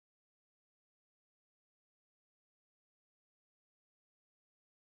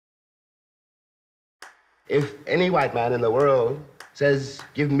If any white man in the world says,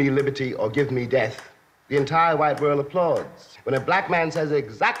 give me liberty or give me death, the entire white world applauds. When a black man says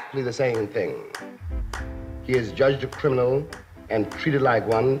exactly the same thing, he is judged a criminal and treated like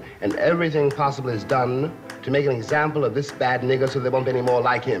one, and everything possible is done to make an example of this bad nigger so there won't be any more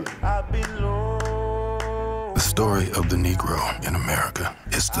like him. The story of the Negro in America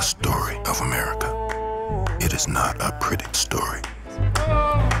is the story of America. It is not a pretty story.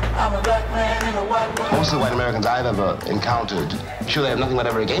 I'm a black man in a white world. Most of the white Americans I've ever encountered, sure, they have nothing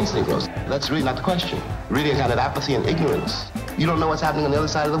whatever against Negroes. That's really not the question. Really a kind of apathy and ignorance. You don't know what's happening on the other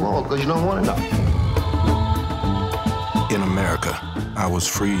side of the wall because you don't want to know. In America, I was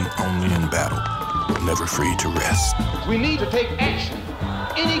free only in battle, never free to rest. We need to take action,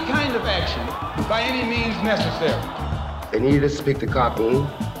 any kind of action, by any means necessary. They needed us to pick the cotton,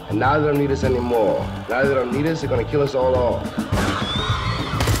 and now they don't need us anymore. Now they don't need us, they're going to kill us all off.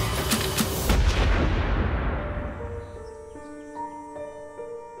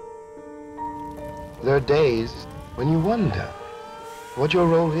 There are days when you wonder what your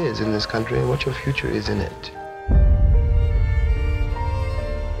role is in this country and what your future is in it.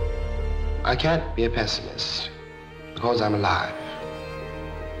 I can't be a pessimist because I'm alive.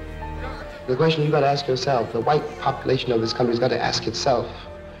 The question you've got to ask yourself, the white population of this country's got to ask itself,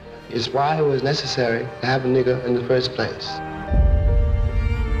 is why it was necessary to have a nigger in the first place.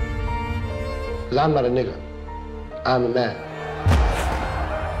 Because I'm not a nigger, I'm a man.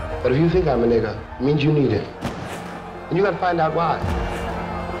 But if you think I'm a nigger, it means you need it. And you got to find out why.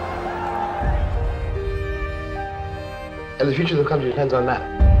 And the future of the country depends on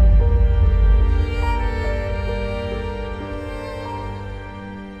that.